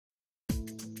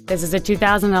This is a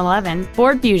 2011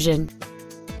 Ford Fusion.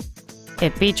 It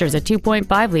features a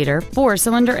 2.5-liter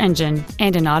four-cylinder engine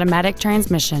and an automatic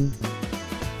transmission.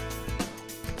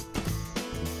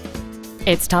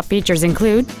 Its top features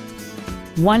include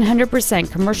 100%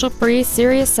 commercial-free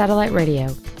Sirius satellite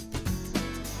radio,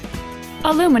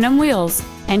 aluminum wheels,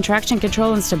 and traction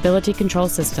control and stability control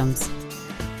systems.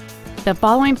 The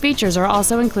following features are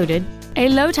also included: a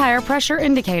low tire pressure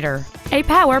indicator, a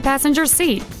power passenger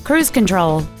seat, cruise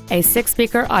control, a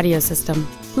 6-speaker audio system,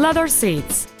 leather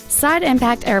seats, side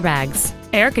impact airbags,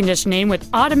 air conditioning with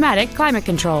automatic climate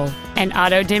control, an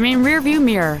auto-dimming rear-view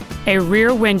mirror, a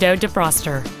rear window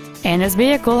defroster, and this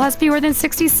vehicle has fewer than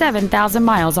 67,000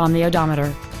 miles on the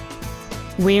odometer.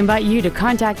 We invite you to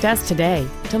contact us today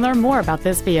to learn more about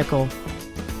this vehicle.